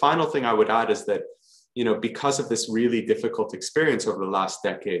the final thing I would add is that, because of this really difficult experience over the last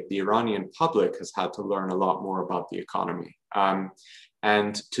decade, the Iranian public has had to learn a lot more about the economy.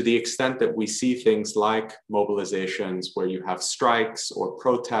 And to the extent that we see things like mobilizations where you have strikes or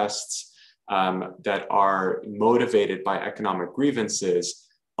protests that are motivated by economic grievances,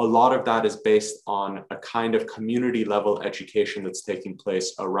 a lot of that is based on a kind of community level education that's taking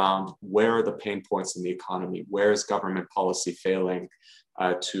place around where are the pain points in the economy, where is government policy failing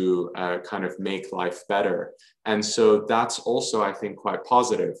to kind of make life better. And so that's also, I think, quite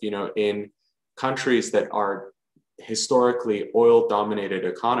positive. In countries that are historically oil-dominated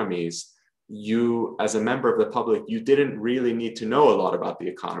economies, you, as a member of the public, you didn't really need to know a lot about the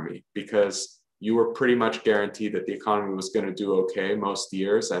economy because you were pretty much guaranteed that the economy was going to do okay most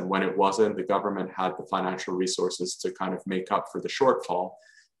years. And when it wasn't, the government had the financial resources to kind of make up for the shortfall.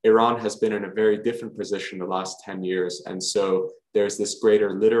 Iran has been in a very different position the last 10 years. And so there's this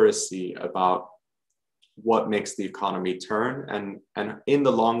greater literacy about what makes the economy turn. And in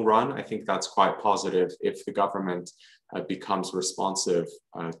the long run, I think that's quite positive if the government becomes responsive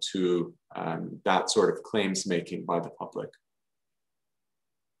to that sort of claims making by the public.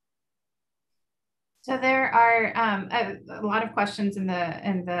 So there are a lot of questions in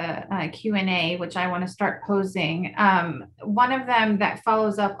the Q&A, which I want to start posing. One of them that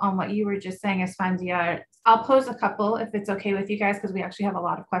follows up on what you were just saying, Esfandyar, I'll pose a couple if it's okay with you guys, because we actually have a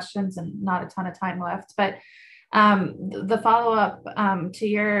lot of questions and not a ton of time left. But the follow-up to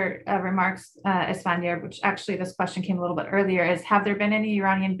your remarks, Esfandyar, which actually this question came a little bit earlier, is have there been any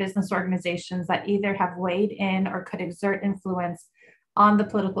Iranian business organizations that either have weighed in or could exert influence on the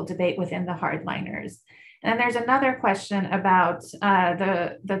political debate within the hardliners? And then there's another question about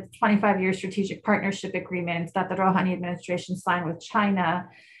the 25-year strategic partnership agreement that the Rouhani administration signed with China,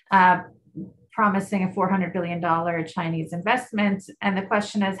 promising a $400 billion Chinese investment. And the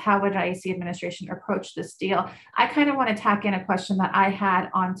question is, how would Raisi administration approach this deal? I kind of want to tack in a question that I had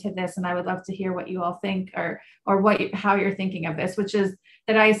onto this, and I would love to hear what you all think or how you're thinking of this, which is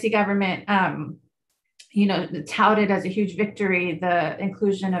the Raisi government touted as a huge victory the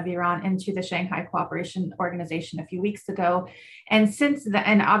inclusion of Iran into the Shanghai Cooperation Organization a few weeks ago. And since then,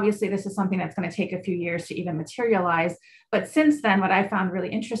 and obviously this is something that's going to take a few years to even materialize, but since then, what I found really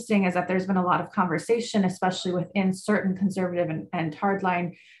interesting is that there's been a lot of conversation, especially within certain conservative and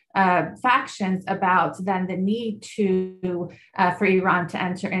hardline factions, about then the need for Iran to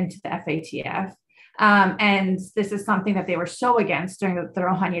enter into the FATF. And this is something that they were so against during the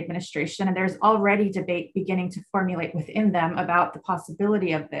Rouhani administration. And there's already debate beginning to formulate within them about the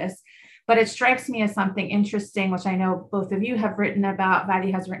possibility of this. But it strikes me as something interesting, which I know both of you have written about,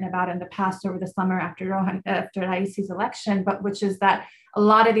 Vadi has written about in the past over the summer after Raisi's election, but which is that a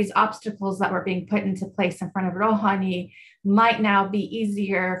lot of these obstacles that were being put into place in front of Rouhani might now be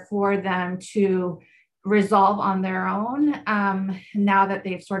easier for them to resolve on their own now that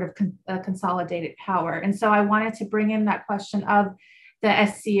they've sort of consolidated power. And so I wanted to bring in that question of the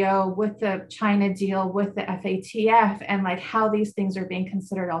SCO with the China deal, with the FATF, and like how these things are being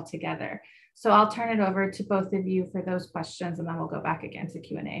considered all together. So I'll turn it over to both of you for those questions, and then we'll go back again to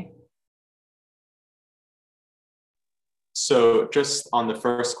Q&A. So just on the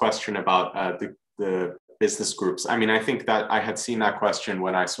first question about the business groups, I mean, I think that I had seen that question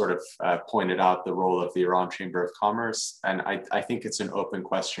when I sort of pointed out the role of the Iran Chamber of Commerce. And I think it's an open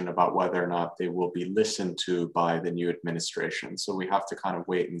question about whether or not they will be listened to by the new administration. So we have to kind of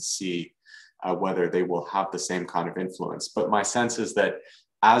wait and see whether they will have the same kind of influence. But my sense is that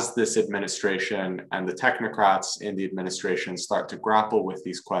as this administration and the technocrats in the administration start to grapple with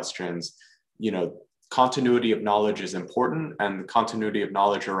these questions, continuity of knowledge is important, and continuity of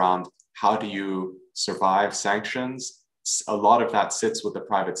knowledge around how do you survive sanctions, a lot of that sits with the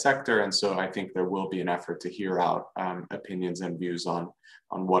private sector. And so I think there will be an effort to hear out opinions and views on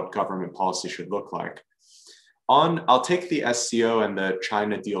what government policy should look like. I'll take the SCO and the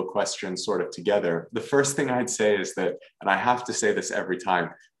China deal question sort of together. The first thing I'd say is that, and I have to say this every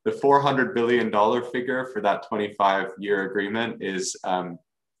time, the $400 billion figure for that 25-year agreement is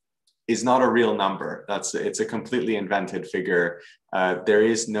is not a real number. It's a completely invented figure. There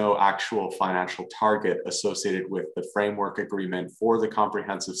is no actual financial target associated with the framework agreement for the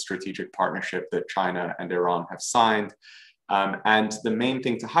comprehensive strategic partnership that China and Iran have signed. And the main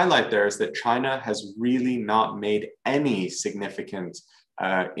thing to highlight there is that China has really not made any significant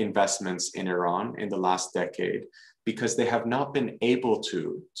investments in Iran in the last decade, because they have not been able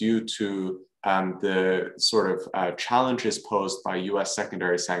to, due to the sort of challenges posed by US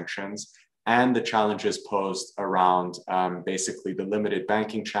secondary sanctions and the challenges posed around basically the limited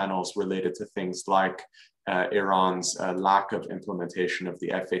banking channels related to things like Iran's lack of implementation of the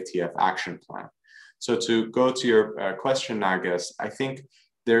FATF action plan. So to go to your question, Nargis, I think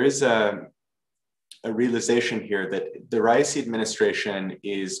there is a realization here that the Raisi administration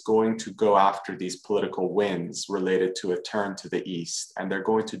is going to go after these political wins related to a turn to the East. And they're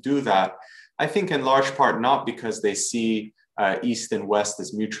going to do that, I think, in large part, not because they see East and West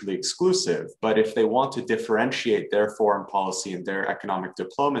as mutually exclusive, but if they want to differentiate their foreign policy and their economic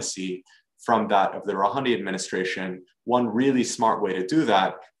diplomacy from that of the Rouhani administration, one really smart way to do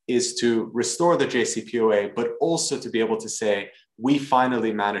that is to restore the JCPOA, but also to be able to say, we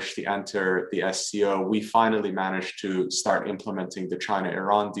finally managed to enter the SCO. We finally managed to start implementing the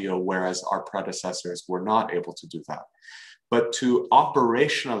China-Iran deal, whereas our predecessors were not able to do that. But to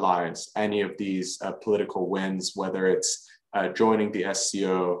operationalize any of these political wins, whether it's joining the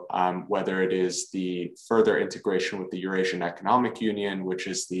SCO, whether it is the further integration with the Eurasian Economic Union, which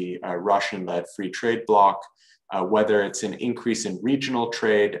is the Russian-led free trade bloc, whether it's an increase in regional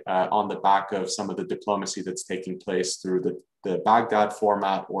trade on the back of some of the diplomacy that's taking place through the Baghdad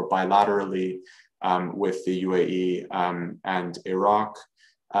format or bilaterally with the UAE and Iraq.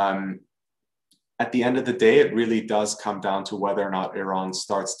 At the end of the day, it really does come down to whether or not Iran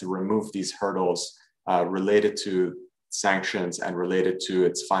starts to remove these hurdles related to sanctions and related to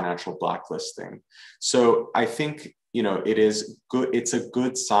its financial blacklisting. So I think, you know, it is good. It's a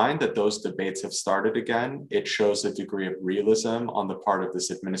good sign that those debates have started again. It shows a degree of realism on the part of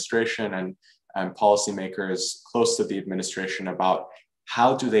this administration and policymakers close to the administration about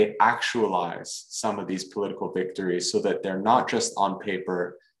how do they actualize some of these political victories so that they're not just on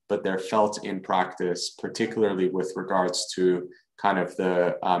paper, but they're felt in practice, particularly with regards to kind of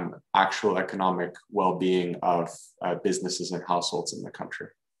the actual economic well-being of businesses and households in the country.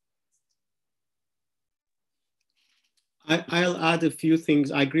 I'll add a few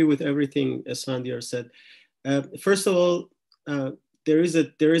things. I agree with everything Esfandyar said. First of all, there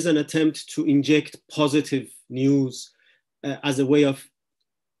is an attempt to inject positive news as a way of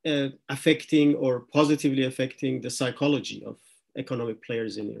affecting or positively affecting the psychology of economic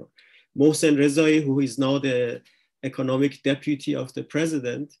players in Iran. Mohsen Rezai, who is now the economic deputy of the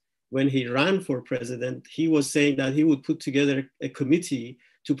president, when he ran for president, he was saying that he would put together a committee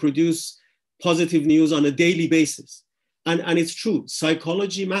to produce positive news on a daily basis. And it's true,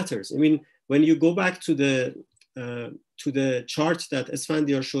 psychology matters. I mean, when you go back to the chart that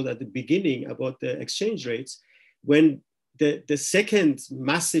Esfandyar showed at the beginning about the exchange rates, when the second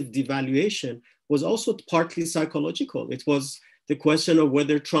massive devaluation was also partly psychological. It was the question of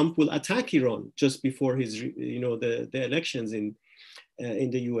whether Trump will attack Iran just before his, the elections in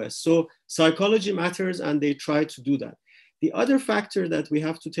the US. So psychology matters, and they try to do that. The other factor that we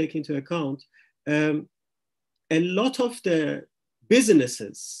have to take into account, a lot of the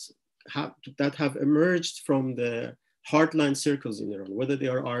businesses that have emerged from the hardline circles in Iran, whether they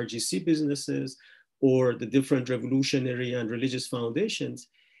are RGC businesses or the different revolutionary and religious foundations,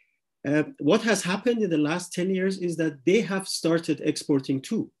 what has happened in the last 10 years is that they have started exporting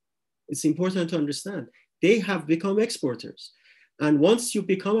too. It's important to understand. They have become exporters. And once you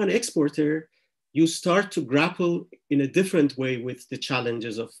become an exporter, you start to grapple in a different way with the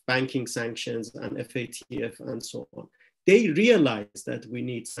challenges of banking sanctions and FATF and so on. They realize that we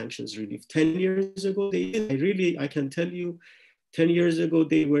need sanctions relief. 10 years ago, I can tell you, 10 years ago,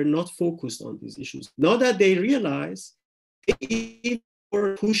 they were not focused on these issues. Now that they realize, they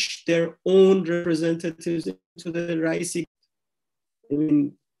push their own representatives into the Raisi. I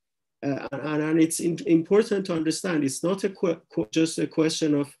mean, and it's important to understand, it's not just a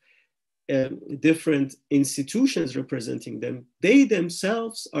question of different institutions representing them. They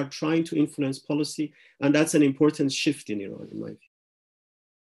themselves are trying to influence policy, and that's an important shift in Iran, in my view.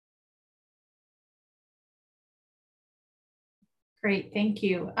 Great, thank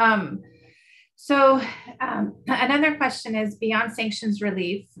you. So another question is, beyond sanctions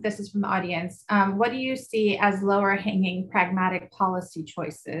relief, this is from the audience, what do you see as lower hanging pragmatic policy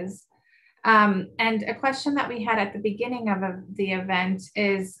choices? And a question that we had at the beginning of the event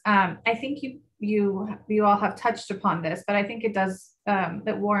is, I think you all have touched upon this, but I think it does,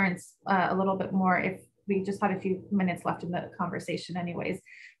 it warrants a little bit more if we just had a few minutes left in the conversation anyways.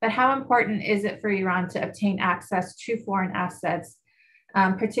 But how important is it for Iran to obtain access to foreign assets,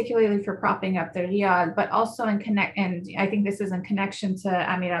 particularly for propping up the rial, but also and I think this is in connection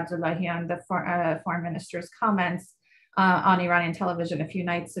to Amir Abdullahian, the foreign minister's comments on Iranian television a few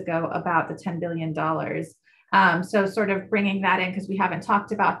nights ago about the $10 billion. So sort of bringing that in, because we haven't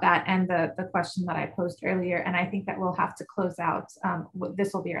talked about that, and the question that I posed earlier, and I think that we'll have to close out.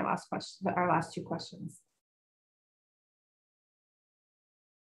 This will be our last question, our last two questions.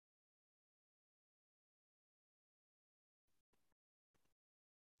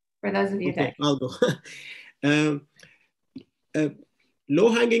 For those of you that... I'll go.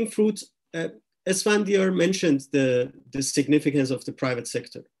 Low-hanging fruit, Esfandyar mentioned the significance of the private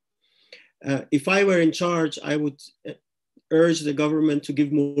sector. If I were in charge, I would urge the government to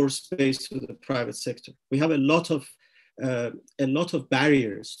give more space to the private sector. We have a lot of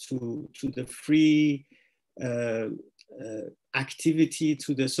barriers to the free activity,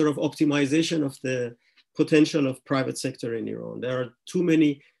 to the sort of optimization of the potential of private sector in Iran. There are too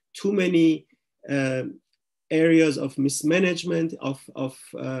many areas of mismanagement, of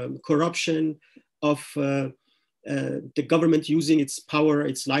corruption, of the government using its power,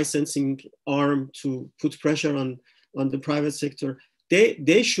 its licensing arm to put pressure on the private sector.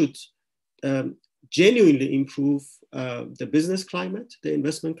 They should genuinely improve the business climate, the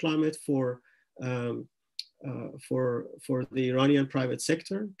investment climate for the Iranian private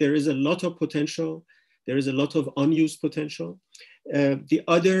sector. There is a lot of potential. There is a lot of unused potential. The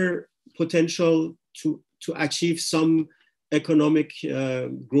other potential to achieve some economic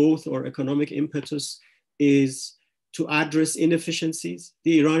growth or economic impetus is to address inefficiencies.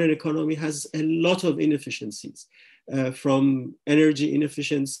 The Iranian economy has a lot of inefficiencies, from energy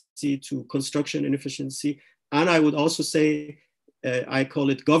inefficiency to construction inefficiency. And I would also say, I call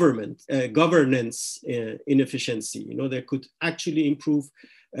it governance inefficiency. You know, they could actually improve,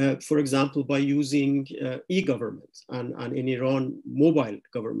 for example, by using e-government and in Iran, mobile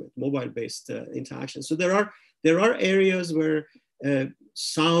government, mobile-based interaction. So there are areas where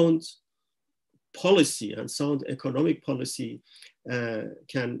sound policy and sound economic policy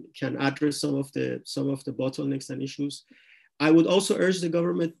can address some of the bottlenecks and issues. I would also urge the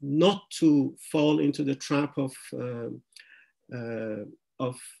government not to fall into the trap of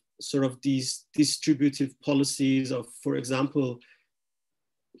sort of these distributive policies of, for example,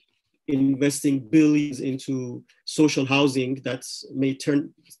 investing billions into social housing that may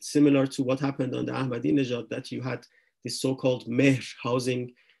turn similar to what happened on the Ahmadinejad, that you had this so-called Mehr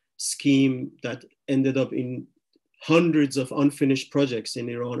housing scheme that ended up in hundreds of unfinished projects in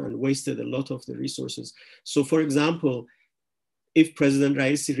Iran and wasted a lot of the resources. So for example, if President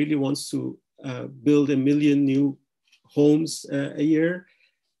Raisi really wants to build 1 million new homes a year,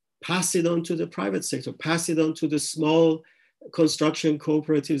 pass it on to the private sector, pass it on to the small construction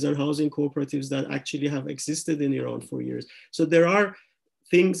cooperatives and housing cooperatives that actually have existed in Iran for years. So there are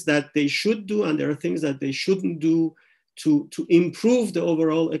things that they should do and there are things that they shouldn't do to improve the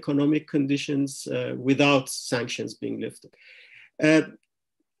overall economic conditions without sanctions being lifted.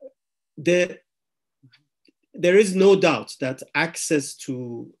 There is no doubt that access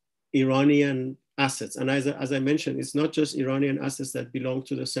to Iranian assets, and as I mentioned, it's not just Iranian assets that belong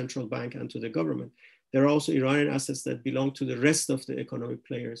to the central bank and to the government. There are also Iranian assets that belong to the rest of the economic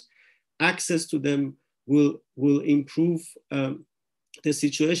players. Access to them will improve the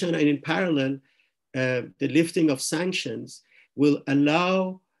situation, and in parallel, the lifting of sanctions will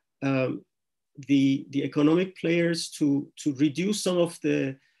allow the economic players to reduce some of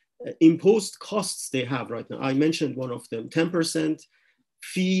the imposed costs they have right now. I mentioned one of them, 10%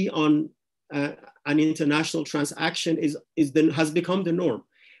 fee on an international transaction has become the norm.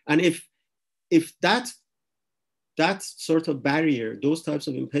 And if that sort of barrier, those types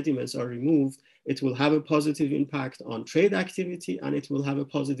of impediments are removed, it will have a positive impact on trade activity and it will have a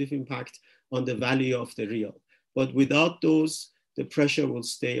positive impact on the value of the rial. But without those, the pressure will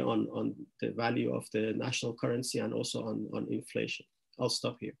stay on the value of the national currency and also on inflation. I'll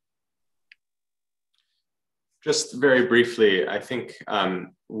stop here. Just very briefly, I think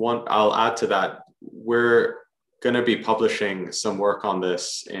I'll add to that. We're going to be publishing some work on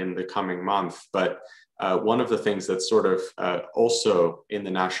this in the coming month, but one of the things that's sort of also in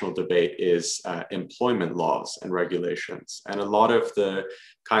the national debate is employment laws and regulations. And a lot of the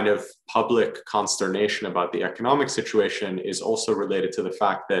kind of public consternation about the economic situation is also related to the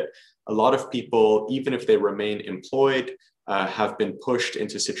fact that a lot of people, even if they remain employed, have been pushed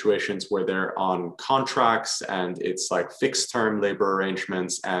into situations where they're on contracts and it's like fixed term labor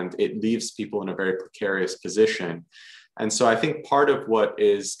arrangements, and it leaves people in a very precarious position. And so I think part of what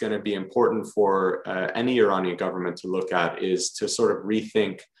is going to be important for any Iranian government to look at is to sort of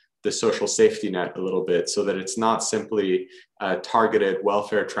rethink the social safety net a little bit, so that it's not simply targeted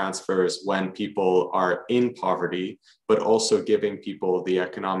welfare transfers when people are in poverty, but also giving people the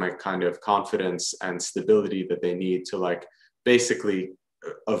economic kind of confidence and stability that they need to like basically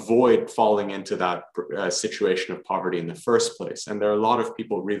avoid falling into that situation of poverty in the first place. And there are a lot of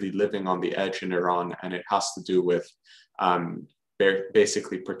people really living on the edge in Iran, and it has to do with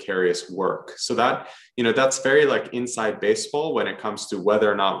basically precarious work. So that, you know, that's very like inside baseball when it comes to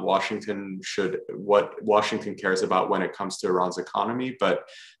whether or not what Washington cares about when it comes to Iran's economy. But,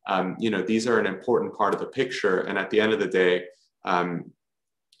 you know, these are an important part of the picture. And at the end of the day,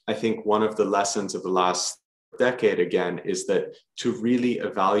 I think one of the lessons of the last decade, again, is that to really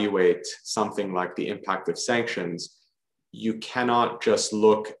evaluate something like the impact of sanctions, you cannot just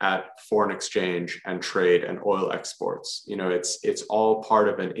look at foreign exchange and trade and oil exports. You know, it's all part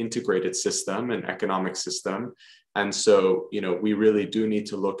of an integrated system, an economic system. And so, you know, we really do need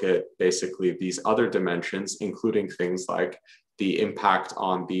to look at basically these other dimensions, including things like the impact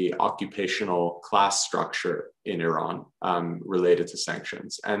on the occupational class structure in Iran related to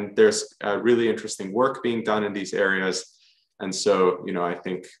sanctions. And there's really interesting work being done in these areas. And so, you know, I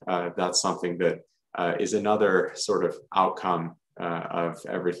think that's something that is another sort of outcome of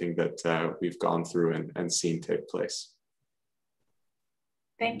everything that we've gone through and seen take place.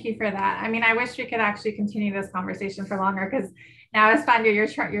 Thank you for that. I mean, I wish we could actually continue this conversation for longer, because now,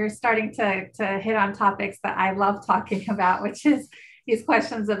 ESFANDYAR, you're starting to hit on topics that I love talking about, which is these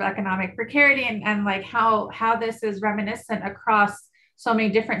questions of economic precarity and like how this is reminiscent across so many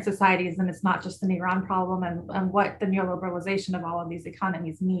different societies, and it's not just an Iran problem, and what the neoliberalization of all of these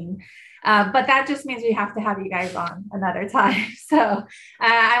economies mean. But that just means we have to have you guys on another time. So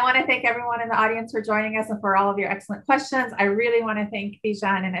I want to thank everyone in the audience for joining us and for all of your excellent questions. I really want to thank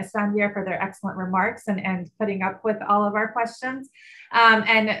BIJAN and ESFANDYAR for their excellent remarks and putting up with all of our questions,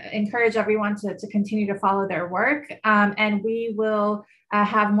 and encourage everyone to continue to follow their work. And we will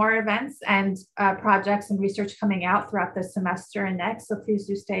have more events and projects and research coming out throughout this semester and next. So please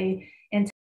do stay in touch.